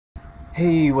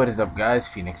Hey, what is up guys,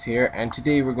 Phoenix here, and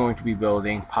today we're going to be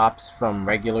building Pops from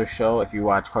Regular Show. If you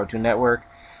watch Cartoon Network,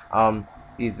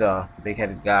 he's a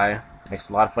big-headed guy, makes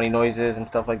a lot of funny noises and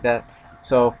stuff like that.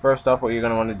 So first off, what you're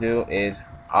going to want to do is,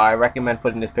 I recommend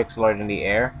putting this pixel art in the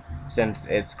air, since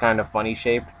it's kind of funny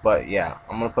shaped, but yeah,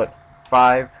 I'm going to put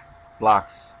 5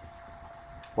 blocks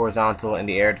horizontal in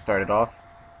the air to start it off.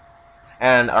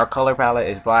 And our color palette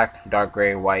is black, dark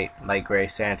gray, white, light gray,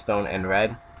 sandstone, and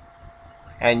red.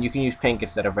 And you can use pink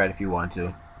instead of red if you want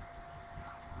to.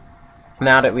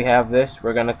 Now that we have this,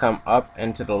 we're going to come up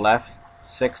and to the left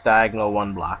 6 diagonal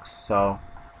 1 blocks. So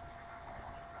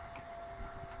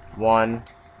 1,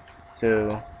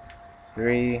 2,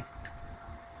 3,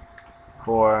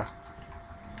 4,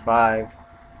 5,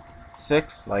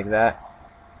 6, like that.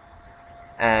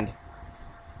 And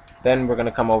then we're going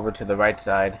to come over to the right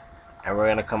side, and we're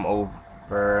going to come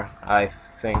over, I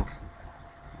think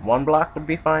 1 block would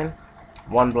be fine.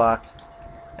 1 block,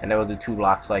 and then we'll do 2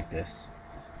 blocks like this.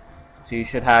 So you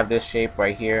should have this shape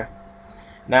right here.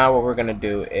 Now what we're going to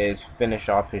do is finish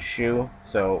off his shoe.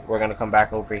 So we're going to come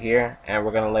back over here, and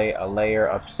we're going to lay a layer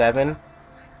of 7,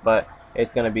 but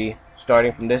it's going to be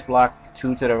starting from this block,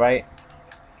 2 to the right,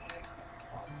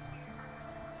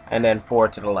 and then 4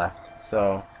 to the left.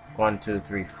 So 1, 2,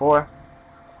 3, 4.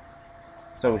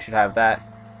 So we should have that.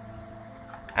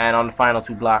 And on the final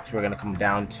 2 blocks, we're going to come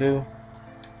down 2.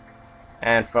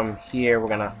 And from here, we're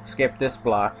going to skip this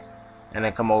block and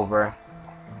then come over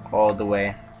all the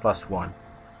way plus 1.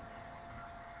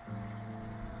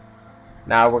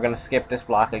 Now we're going to skip this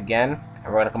block again, and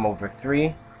we're going to come over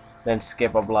 3, then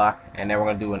skip a block, and then we're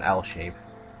going to do an L shape.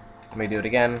 Let me do it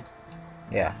again.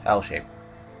 Yeah, L shape.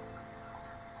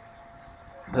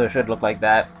 So it should look like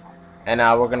that. And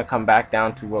now we're going to come back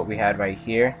down to what we had right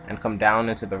here and come down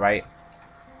into the right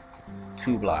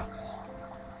 2 blocks.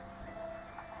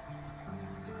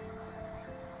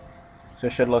 So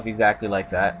it should look exactly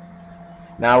like that.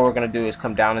 Now what we're going to do is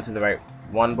come down into the right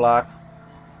 1 block,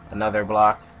 another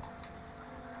block,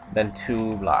 then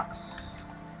 2 blocks.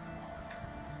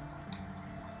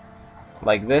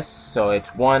 Like this. So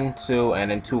it's 1, 2, and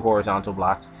then 2 horizontal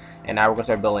blocks. And now we're going to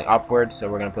start building upwards. So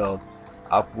we're going to build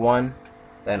up 1,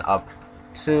 then up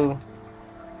 2,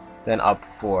 then up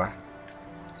 4.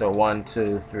 So 1,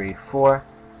 2, 3, 4,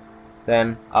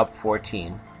 then up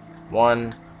 14.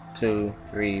 1, 2,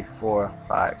 3, 4,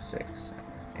 5, 6, 7,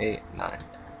 8, 9,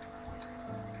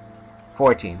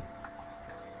 14.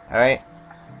 Alright,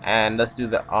 and let's do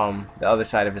the other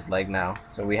side of his leg now.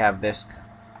 So we have this,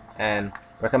 and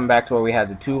we're coming back to where we had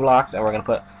the 2 blocks, and we're going to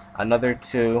put another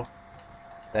 2,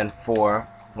 then 4,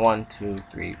 1, 2,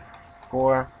 3,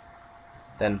 4,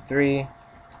 then 3,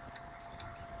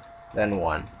 then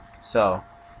 1. So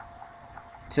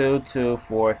 2, 2,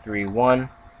 4, 3, 1.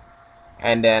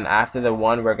 And then after the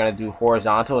 1, we're going to do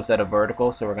horizontal instead of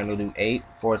vertical. So we're going to do 8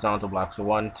 horizontal blocks. So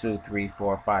 1, 2, 3,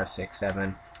 4, 5, 6,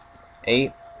 7,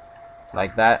 8.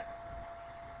 Like that.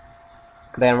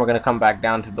 Then we're going to come back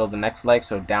down to build the next leg.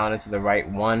 So down into the right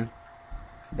 1.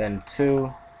 Then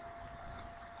 2.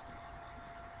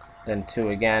 Then 2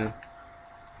 again.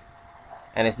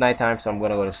 And it's nighttime, so I'm going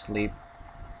to go to sleep.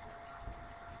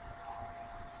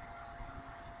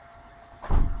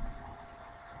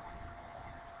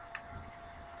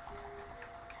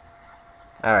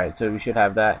 Alright, so we should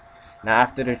have that. Now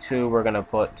after the 2, we're going to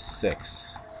put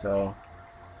 6. So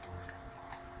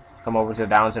come over to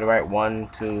down to the right. 1,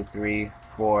 2, 3,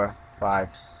 4,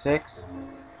 5, 6.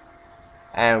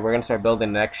 And we're going to start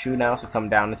building the next shoe now. So come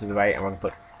down into the right, and we're going to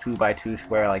put 2 by 2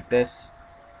 square like this.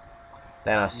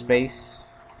 Then a space.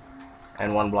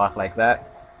 And 1 block like that.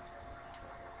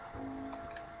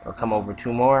 We'll come over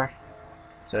 2 more.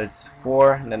 So it's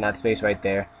 4, and then that space right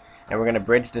there. And we're going to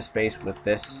bridge the space with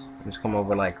this. Just come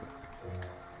over like,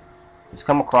 just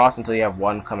come across until you have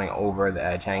 1 coming over the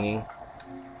edge hanging.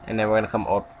 And then we're going to come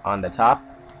up on the top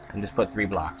and just put 3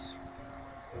 blocks.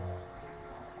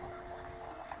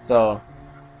 So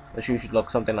the shoe should look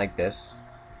something like this.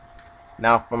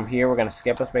 Now from here, we're going to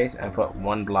skip a space and put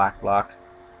 1 black block.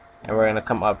 And we're going to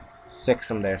come up 6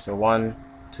 from there. So 1,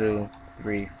 2,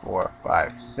 3, 4,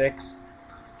 5, 6.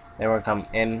 Then we're going to come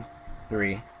in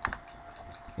 3.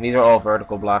 And these are all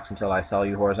vertical blocks until I tell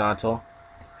you horizontal.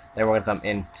 Then we're going to come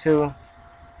in 2.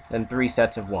 Then 3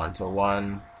 sets of 1. So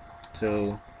 1,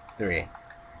 2, 3.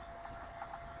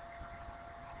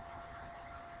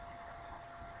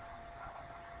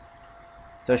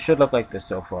 So it should look like this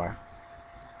so far.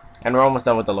 And we're almost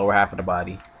done with the lower half of the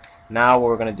body. Now what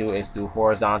we're going to do is do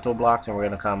horizontal blocks, and we're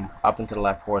going to come up and to the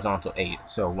left horizontal 8.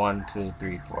 So 1, 2,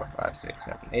 3, 4, 5, 6,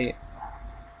 7, 8.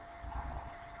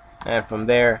 And from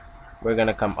there, we're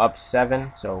gonna come up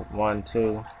 7. So 1,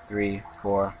 2, 3,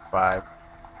 4, 5.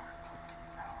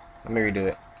 Let me redo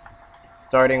it.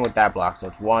 Starting with that block, so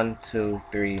it's 1, 2,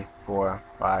 3, 4,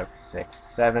 5, 6,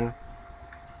 7.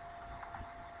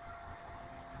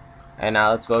 And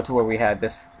now let's go to where we had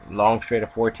this long straight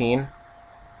of 14,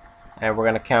 and we're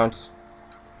gonna count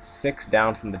 6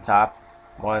 down from the top.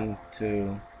 1,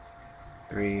 2,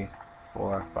 3,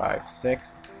 4, 5,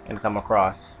 6, and come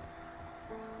across.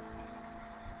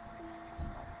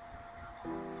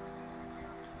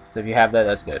 So if you have that,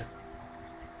 that's good.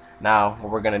 Now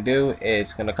what we're gonna do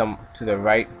is gonna come to the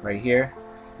right here.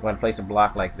 We're gonna place a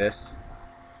block like this,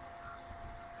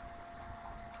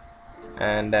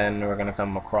 and then we're gonna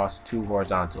come across 2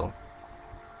 horizontal.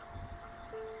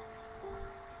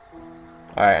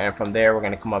 Alright, and from there we're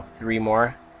gonna come up 3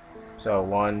 more. So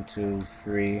 1, 2,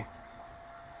 3.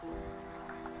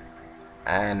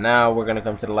 And now we're gonna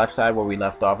come to the left side where we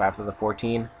left off after the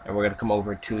 14, and we're gonna come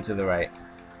over 2 to the right.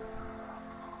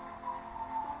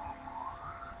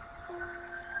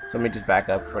 So let me just back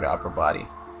up for the upper body.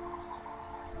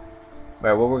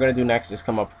 Alright, what we're going to do next is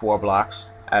come up 4 blocks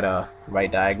at a right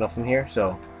diagonal from here.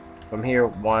 So from here,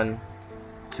 1,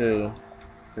 2,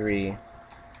 3,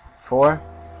 4.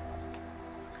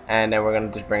 And then we're going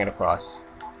to just bring it across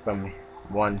from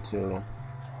 1, 2.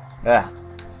 We're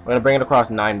going to bring it across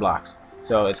 9 blocks.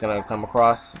 So it's going to come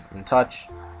across and touch.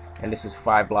 And this is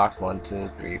 5 blocks. 1, 2,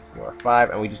 3, 4, 5.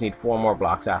 And we just need 4 more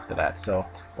blocks after that. So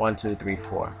 1, 2, 3,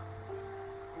 4.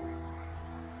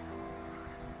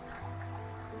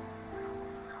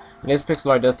 This pixel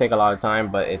art does take a lot of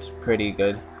time, but it's pretty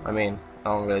good. I mean, I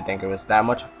don't really think it was that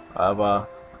much of a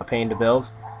pain to build.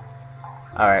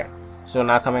 Alright, so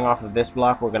now coming off of this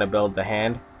block, we're going to build the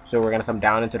hand. So we're going to come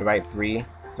down into the right 3.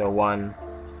 So 1,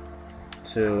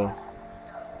 2,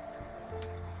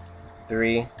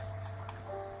 3.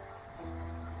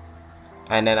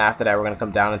 And then after that, we're going to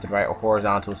come down into the right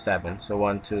horizontal 7. So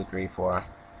 1, 2, 3, 4,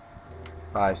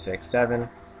 5, 6, 7.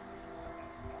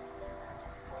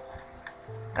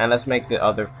 And let's make the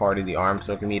other part of the arm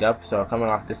so it can meet up. So coming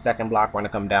off this second block, we're going to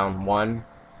come down 1.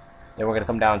 Then we're going to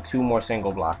come down 2 more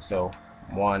single blocks. So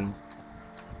 1,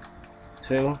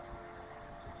 2.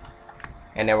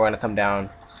 And then we're going to come down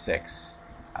 6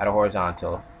 at a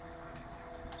horizontal.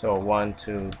 So 1,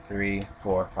 2, 3,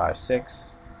 4, 5, 6.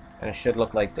 And it should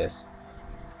look like this.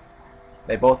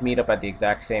 They both meet up at the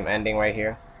exact same ending right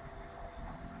here.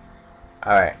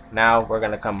 Alright, now we're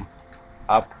going to come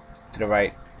up to the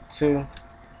right 2.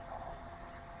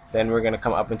 Then we're going to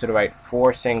come up into the right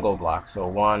 4 single blocks. So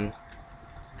 1,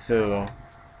 2,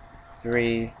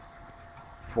 3,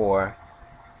 4.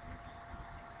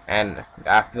 And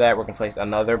after that, we're going to place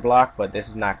another block, but this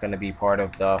is not going to be part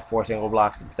of the 4 single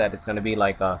blocks. Instead, it's going to be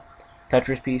like a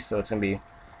Tetris piece. So it's going to be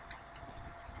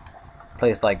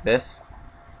placed like this.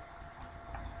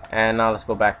 And now let's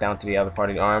go back down to the other part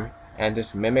of the arm and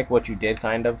just mimic what you did,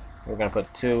 kind of. We're going to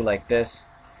put 2 like this,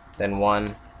 then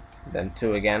 1, then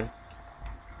 2 again.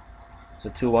 So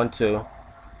 2, 1, 2.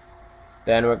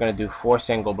 Then we're going to do 4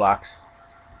 single blocks.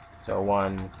 So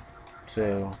 1,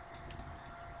 2.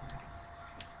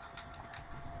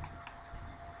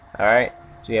 Alright,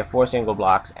 so you have 4 single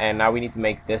blocks. And now we need to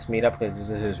make this meet up because this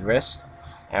is his wrist.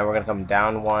 And we're going to come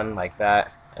down 1 like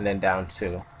that, and then down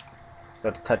 2. So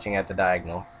it's touching at the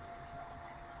diagonal.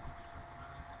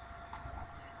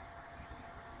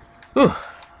 Whew.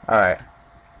 Alright.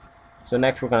 So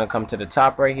next we're going to come to the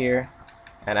top right here.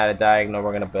 And at a diagonal,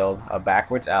 we're going to build a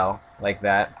backwards L, like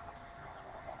that.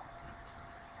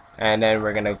 And then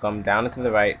we're going to come down into the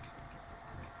right,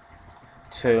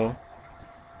 2.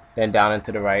 Then down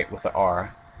into the right with an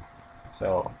R.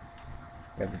 So,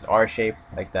 we have this R shape,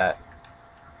 like that.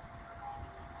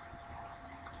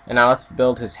 And now let's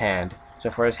build his hand.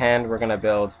 So for his hand, we're going to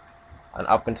build an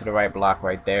up into the right block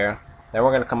right there. Then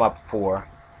we're going to come up 4.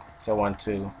 So 1,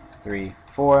 2, 3,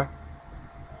 4.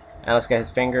 And let's get his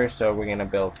fingers, so we're going to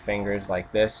build fingers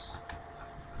like this.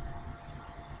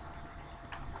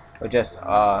 With just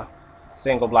a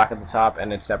single block at the top,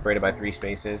 and it's separated by 3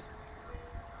 spaces.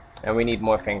 And we need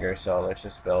more fingers, so let's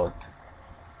just build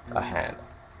a hand.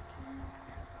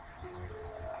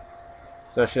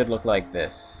 So it should look like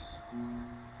this.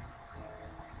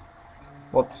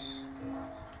 Whoops.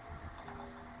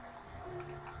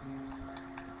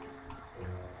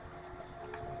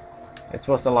 It's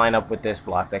supposed to line up with this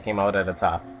block that came out at the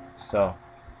top. So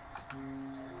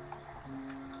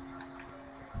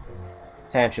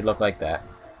his hand should look like that.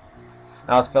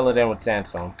 Now let's fill it in with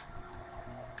sandstone.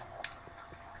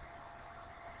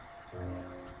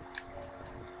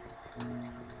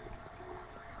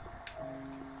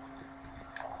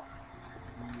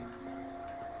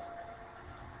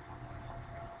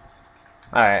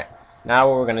 Alright, now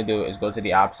what we're going to do is go to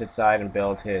the opposite side and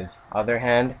build his other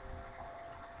hand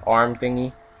arm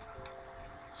thingy.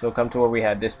 So come to where we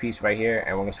had this piece right here,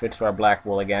 and we're going to switch to our black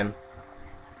wool again.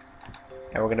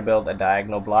 And we're going to build a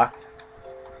diagonal block.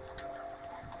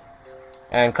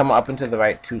 And come up into the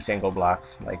right 2 single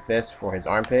blocks, like this, for his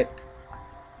armpit.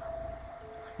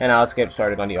 And now let's get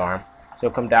started on the arm. So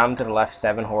come down to the left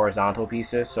 7 horizontal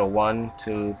pieces. So 1,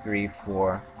 2, 3,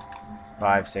 4,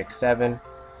 5, 6, 7.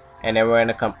 And then we're going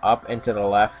to come up into the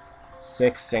left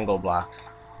 6 single blocks.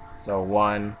 So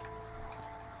 1,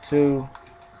 2,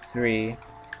 3,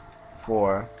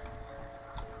 4,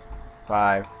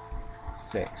 5,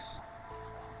 6.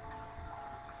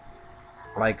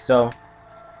 Like so.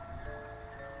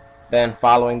 Then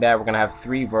following that, we're going to have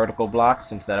 3 vertical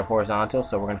blocks instead of horizontal.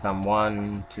 So we're going to come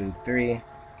 1, 2, 3.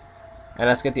 And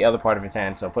let's get the other part of his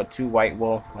hand. So put 2 white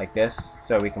wool like this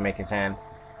so we can make his hand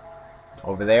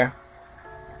over there.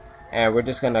 And we're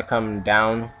just going to come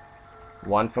down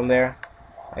 1 from there,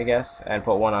 I guess, and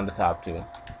put 1 on the top too.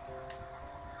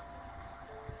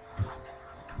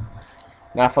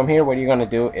 Now from here, what you're going to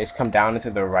do is come down into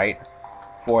the right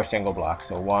 4 single blocks.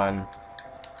 So 1,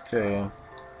 2,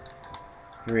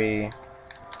 3,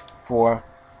 4,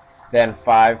 then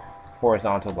 5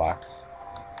 horizontal blocks,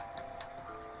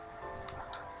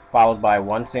 followed by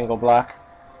 1 single block,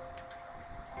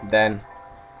 then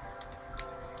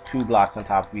 2 blocks on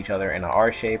top of each other in an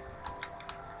R shape.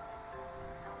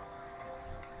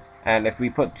 And if we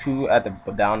put 2 at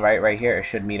the down right here, it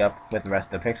should meet up with the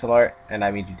rest of the pixel art, and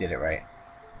that means you did it right.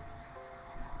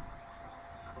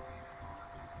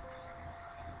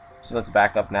 So let's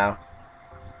back up now.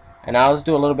 And now let's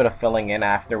do a little bit of filling in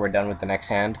after we're done with the next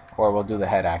hand, or we'll do the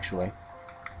head actually.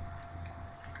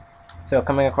 So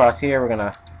coming across here, we're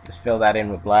gonna just fill that in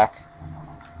with black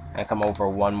and come over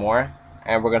 1 more,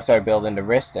 and we're gonna start building the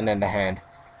wrist and then the hand.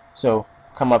 So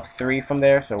come up 3 from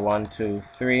there, so 1, 2,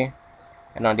 3,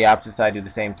 and on the opposite side do the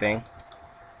same thing.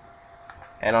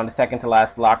 And on the second to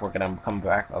last block, we're gonna come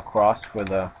back across for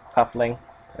the coupling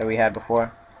that we had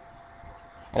before.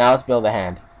 And now let's build the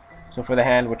hand. So for the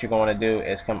hand, what you're going to do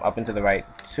is come up into the right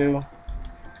 2.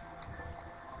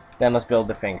 Then let's build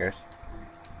the fingers.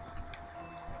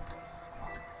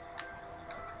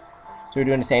 So we're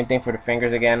doing the same thing for the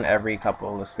fingers again. Every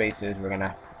couple of spaces, we're going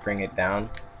to bring it down.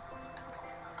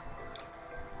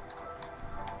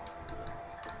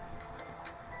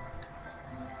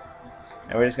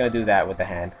 And we're just going to do that with the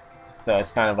hand. So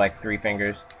it's kind of like 3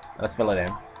 fingers. Let's fill it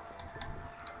in.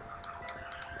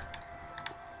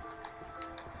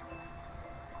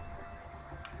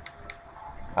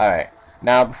 Alright,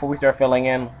 now before we start filling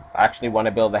in, I actually want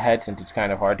to build the head since it's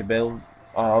kind of hard to build.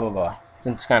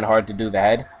 Since it's kind of hard to do the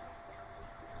head.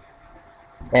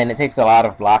 And it takes a lot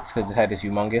of blocks because the head is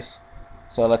humongous.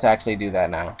 So let's actually do that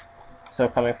now. So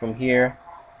coming from here,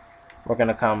 we're going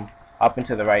to come up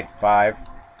into the right 5.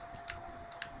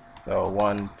 So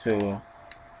 1, 2,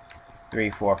 3,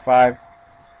 4, 5.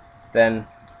 Then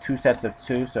 2 sets of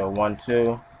 2, so 1,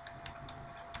 2,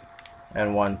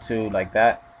 and 1, 2, like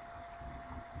that.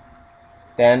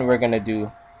 Then we're going to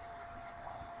do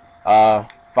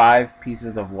 5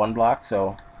 pieces of 1 block,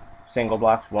 so single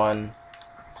blocks, 1,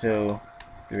 2,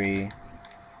 3,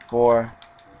 4,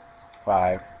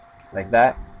 5, like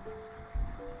that.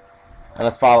 And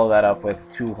let's follow that up with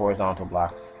 2 horizontal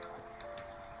blocks.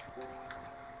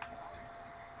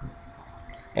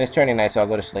 And it's turning night, so I'll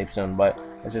go to sleep soon, but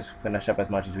let's just finish up as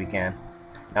much as we can.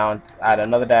 Now add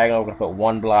another diagonal, we're going to put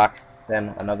 1 block,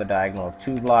 then another diagonal of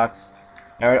 2 blocks.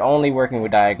 And we're only working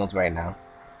with diagonals right now.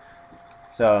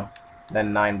 So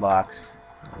then 9 blocks.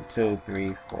 1, 2,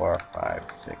 3, 4, 5,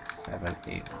 6, 7,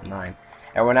 8, 9.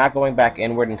 And we're not going back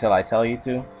inward until I tell you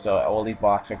to. So all these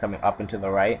blocks are coming up and to the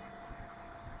right.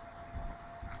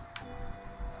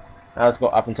 Now let's go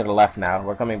up and to the left now.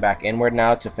 We're coming back inward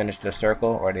now to finish the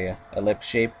circle or the ellipse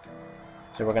shape.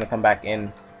 So we're going to come back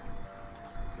in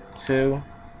 2,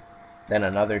 then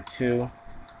another 2,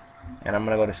 and I'm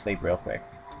going to go to sleep real quick.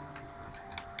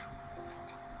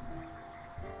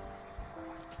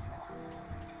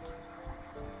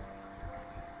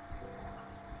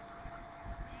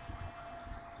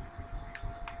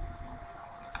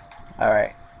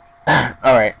 Alright.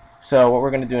 Alright, so what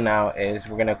we're going to do now is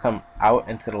we're going to come out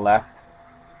and to the left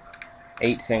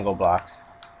 8 single blocks.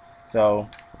 So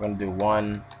we're going to do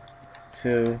 1,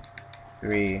 2,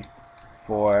 3,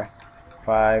 4,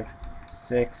 5,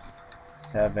 6,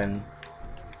 7,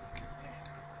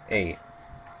 8.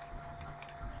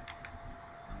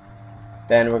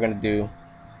 Then we're going to do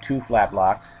 2 flat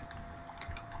blocks.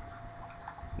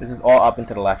 This is all up and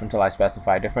to the left until I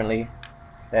specify differently.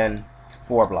 Then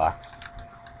 4 blocks.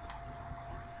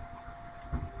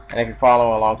 And if you're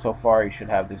following along so far, you should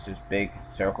have this just big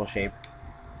circle shape.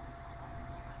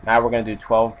 Now we're going to do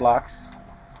 12 blocks.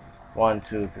 1,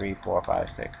 2, 3, 4, 5,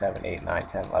 6, 7, 8, 9,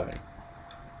 10, 11,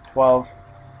 12.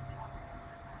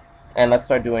 And let's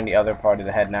start doing the other part of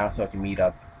the head now so it can meet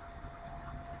up.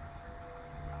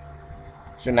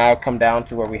 So now come down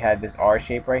to where we had this R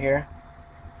shape right here.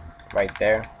 Right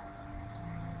there.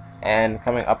 And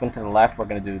coming up and to the left, we're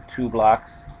going to do 2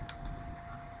 blocks.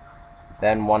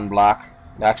 Then 1 block.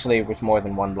 Actually, it's more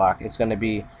than 1 block. It's going to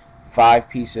be 5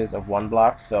 pieces of 1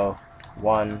 block. So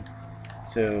 1,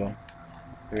 2,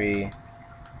 3,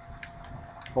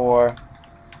 4,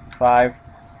 5,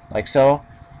 like so.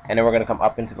 And then we're going to come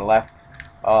up into the left,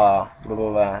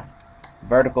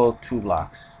 vertical 2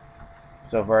 blocks.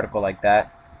 So vertical like that.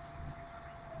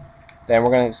 Then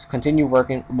we're going to continue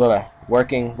working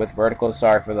with vertical.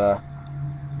 Sorry for the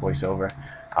voiceover.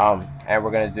 And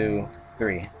we're going to do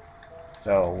 3.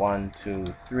 So 1,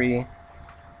 2, 3.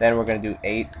 Then we're going to do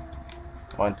 8.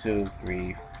 1, 2,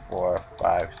 3, 4,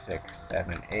 5, 6,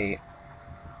 7, 8.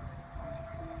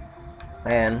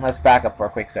 And let's back up for a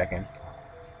quick second.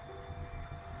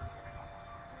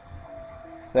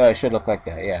 So it should look like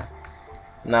that, yeah.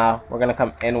 Now we're gonna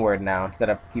come inward now. Instead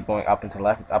of keep going up and to the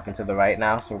left, it's up and to the right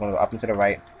now. So we're gonna go up and to the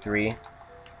right, 3.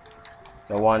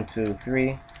 So 1, 2,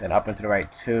 3. Then up and to the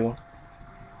right, 2.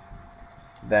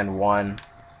 Then 1.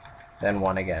 Then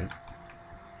 1 again.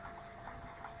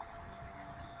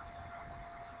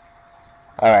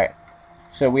 Alright.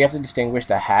 So we have to distinguish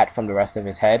the hat from the rest of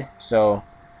his head. So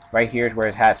right here is where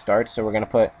his hat starts. So we're gonna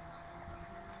put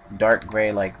dark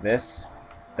gray like this,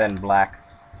 then black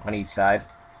on each side.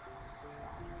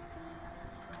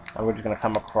 And we're just going to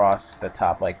come across the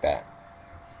top like that.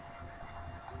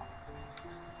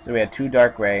 So we had 2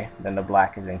 dark gray, then the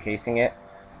black is encasing it.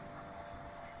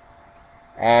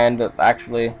 And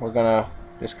actually, we're going to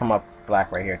just come up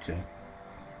black right here too.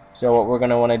 So what we're going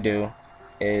to want to do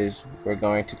is we're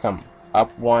going to come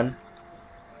up 1,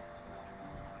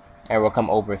 and we'll come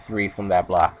over 3 from that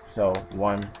block. So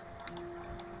 1,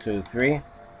 2, 3.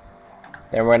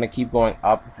 Then we're going to keep going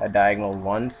up a diagonal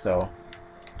 1, so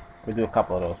we'll do a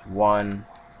couple of those. 1,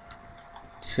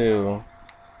 2,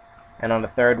 and on the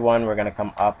third one we're going to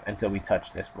come up until we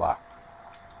touch this block.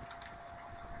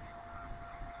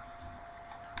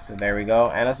 So there we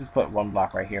go, and let's just put 1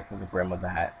 block right here for the brim of the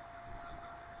hat.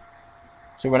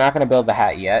 So we're not going to build the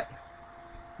hat yet.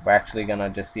 We're actually going to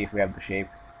just see if we have the shape.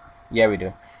 Yeah, we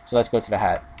do. So let's go to the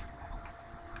hat.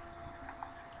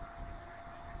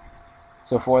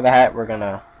 So for the hat, we're going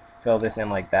to fill this in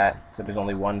like that, so there's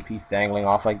only 1 piece dangling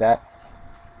off like that.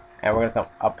 And we're going to come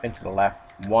up into the left,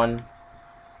 1,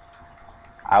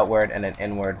 outward, and then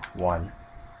inward, 1.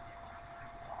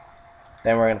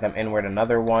 Then we're going to come inward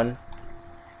another 1,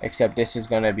 except this is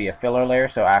going to be a filler layer,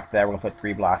 so after that we're going to put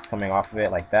 3 blocks coming off of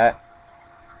it like that.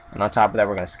 And on top of that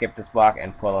we're going to skip this block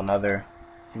and pull another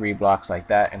 3 blocks like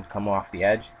that and come off the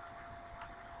edge.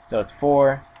 So it's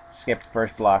 4, skip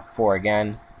first block, 4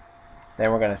 again. Then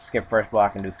we're going to skip first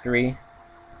block and do 3.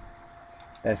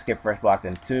 Then skip first block,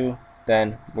 then 2.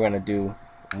 Then we're going to do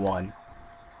 1.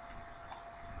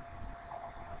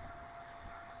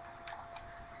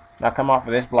 Now come off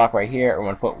of this block right here, we're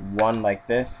going to put 1 like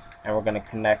this, and we're going to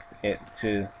connect it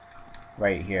to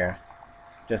right here,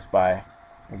 just by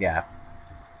a gap.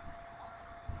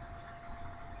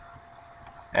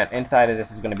 And inside of this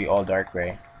is going to be all dark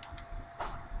gray.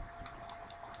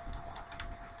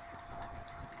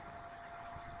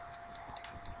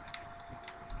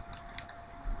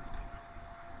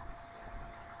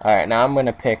 Alright, now I'm going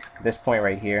to pick this point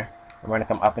right here. We're going to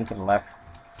come up into the left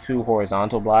 2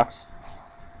 horizontal blocks.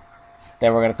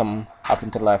 Then we're going to come up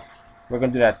into the left. We're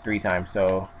going to do that 3 times.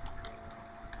 So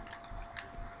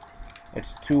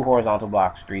it's 2 horizontal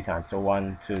blocks 3 times. So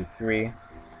 1, 2, 3.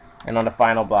 And on the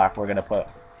final block, we're going to put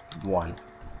 1.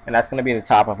 And that's going to be the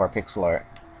top of our pixel art.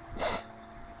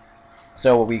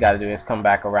 So what we got to do is come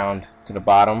back around to the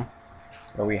bottom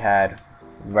where we had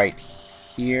right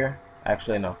here.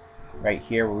 Actually, no. Right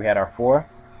here where we had our 4.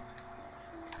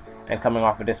 And coming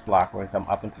off of this block, we're going to come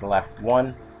up into the left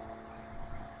 1.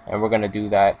 And we're going to do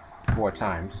that 4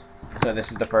 times. So this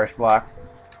is the first block,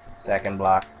 second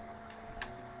block,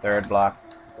 third block,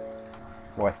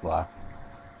 fourth block.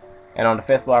 And on the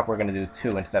 5th block, we're going to do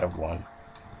 2 instead of 1.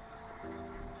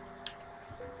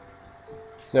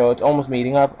 So it's almost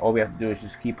meeting up. All we have to do is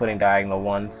just keep putting diagonal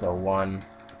 1. So 1,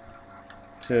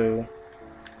 2,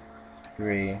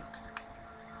 3.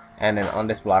 And then on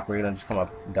this block, we're going to just come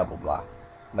up double block,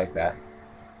 like that.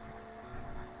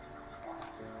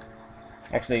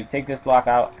 Actually, take this block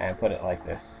out and put it like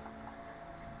this.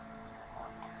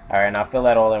 Alright, now fill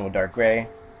that all in with dark gray.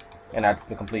 And that's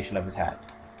the completion of his hat.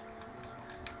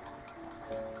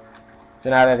 So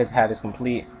now that his hat is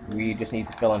complete, we just need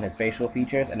to fill in his facial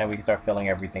features, and then we can start filling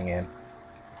everything in.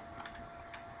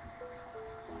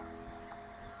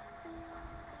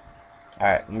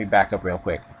 Alright, let me back up real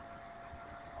quick.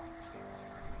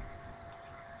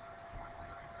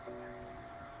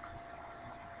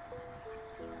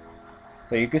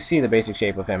 So you can see the basic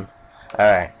shape of him.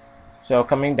 Alright, so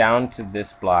coming down to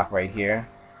this block right here,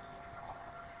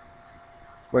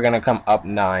 we're going to come up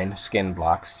 9 skin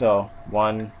blocks. So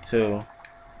 1, 2,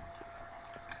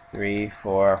 3,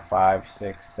 4, 5,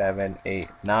 6, 7, 8,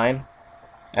 9.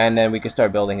 And then we can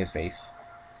start building his face.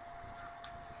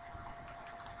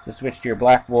 So switch to your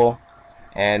black wool,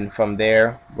 and from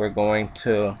there we're going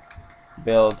to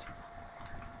build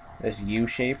this U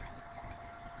shape.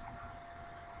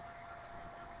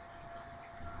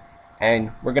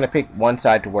 And we're going to pick one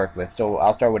side to work with. So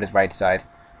I'll start with his right side.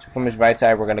 So from his right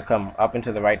side, we're going to come up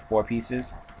into the right 4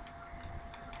 pieces.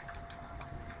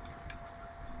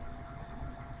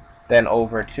 Then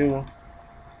over 2.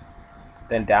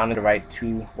 Then down to the right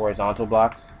 2 horizontal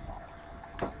blocks.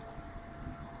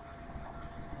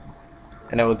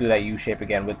 And then we'll do that U shape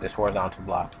again with this horizontal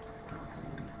block.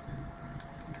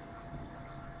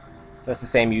 So it's the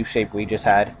same U shape we just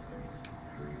had.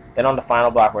 Then on the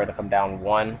final block, we're going to come down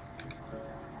 1.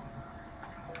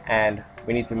 And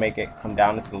we need to make it come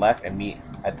down to the left and meet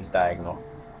at this diagonal.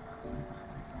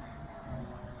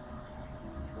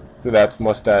 So that's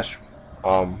mustache,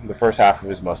 the first half of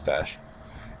his mustache.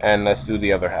 And let's do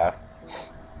the other half.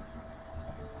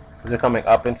 So coming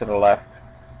up into the left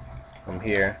from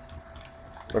here,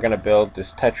 we're going to build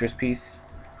this Tetris piece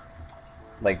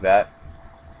like that.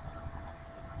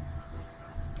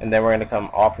 And then we're going to come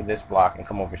off of this block and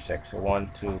come over 6. So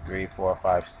 1, 2, 3, 4,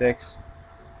 5, 6.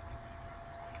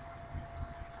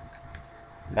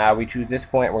 Now we choose this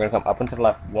point, we're going to come up into the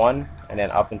left 1, and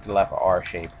then up into the left R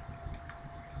shape.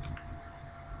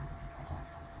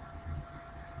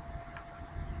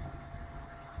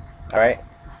 Alright,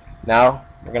 now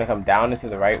we're going to come down into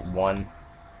the right 1,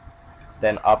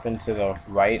 then up into the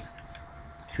right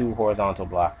 2 horizontal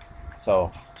blocks.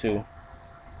 So 2.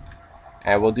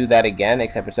 And we'll do that again,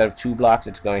 except instead of 2 blocks,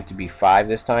 it's going to be 5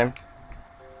 this time.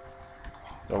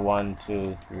 So 1,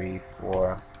 2, 3,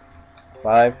 4,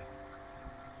 5.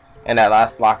 And that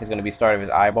last block is going to be start of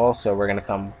his eyeball, so we're going to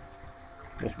come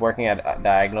just working at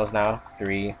diagonals now.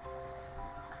 3,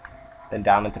 then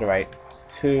down into the right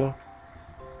 2,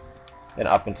 then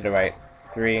up into the right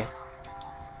 3.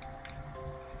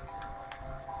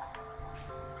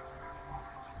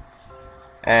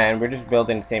 And we're just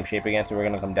building the same shape again, so we're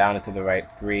going to come down into the right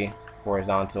 3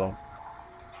 horizontal,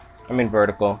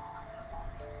 vertical.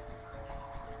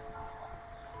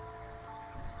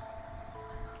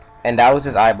 And that was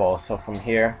his eyeball. So from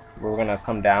here, we're going to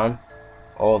come down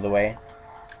all the way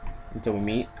until we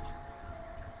meet.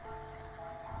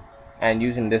 And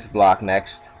using this block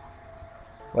next,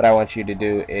 what I want you to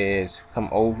do is come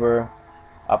over,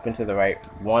 up into the right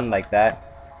 1 like that,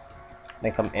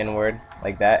 then come inward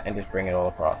like that, and just bring it all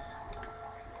across.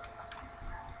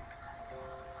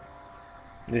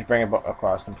 Just bring it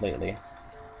across completely.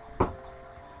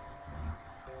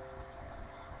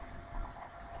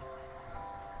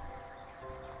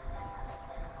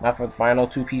 Now for the final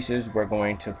 2 pieces, we're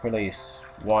going to place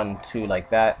 1, 2 like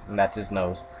that, and that's his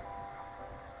nose.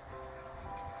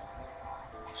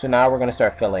 So now we're going to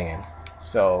start filling in.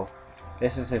 So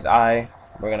this is his eye.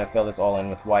 We're going to fill this all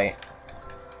in with white.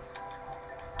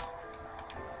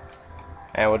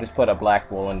 And we'll just put a black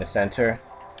wool in the center.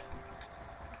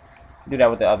 Do that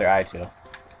with the other eye too.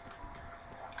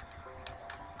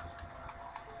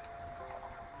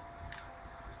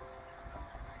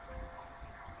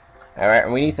 Alright,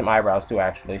 and we need some eyebrows too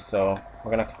actually, so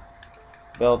we're going to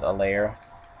build a layer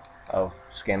of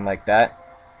skin like that.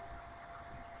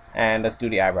 And let's do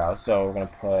the eyebrows. So we're going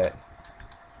to put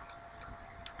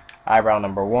eyebrow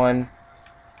number 1,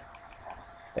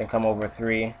 then come over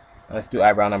 3, and let's do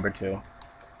eyebrow number 2.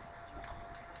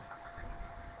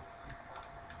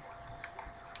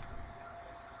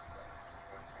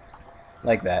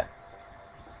 Like that.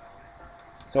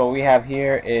 So what we have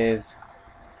here is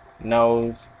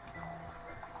nose,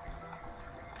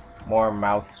 more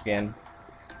mouth skin,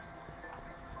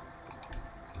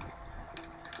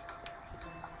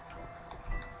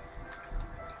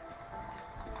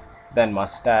 then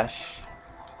mustache,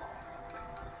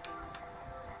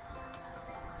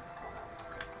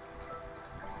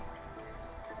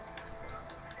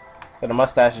 so the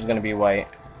mustache is going to be white.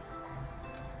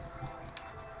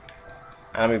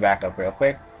 And let me back up real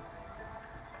quick.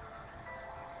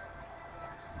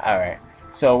 Alright,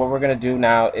 So what we're going to do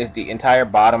now is the entire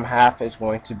bottom half is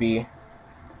going to be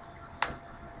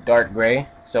dark gray.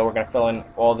 So we're going to fill in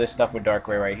all this stuff with dark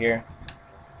gray right here.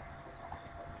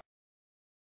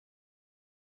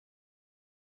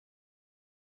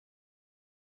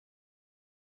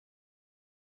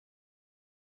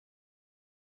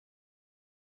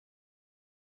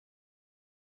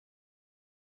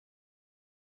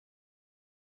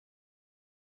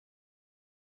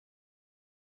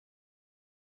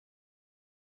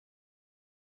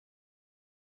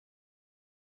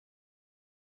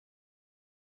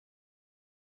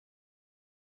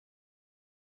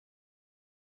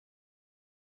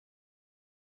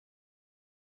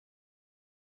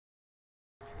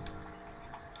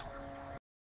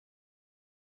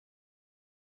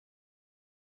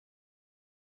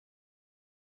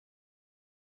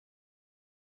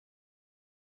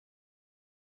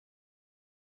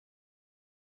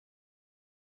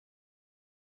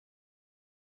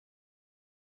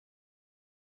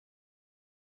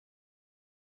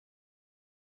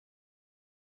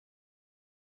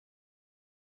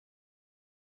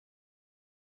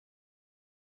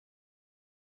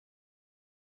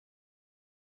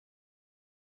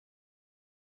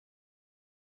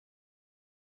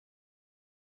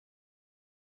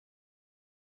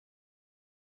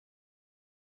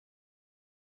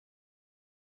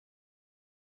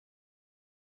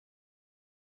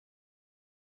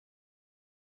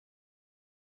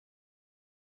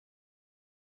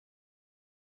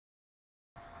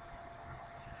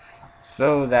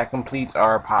 So that completes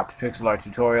our popped pixel art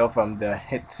tutorial from the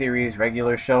hit series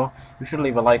regular show. You should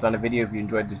leave a like on the video if you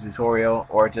enjoyed the tutorial,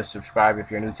 or just subscribe if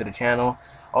you're new to the channel.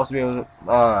 Also be able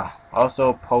to,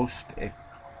 also post if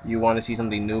you want to see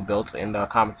something new built in the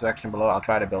comment section below. I'll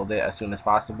try to build it as soon as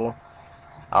possible.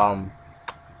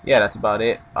 Yeah, that's about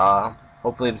it.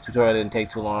 Hopefully the tutorial didn't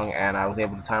take too long and I was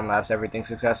able to time lapse everything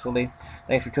successfully.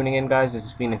 Thanks for tuning in, guys. This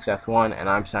is pheonix 1 and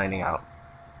I'm signing out.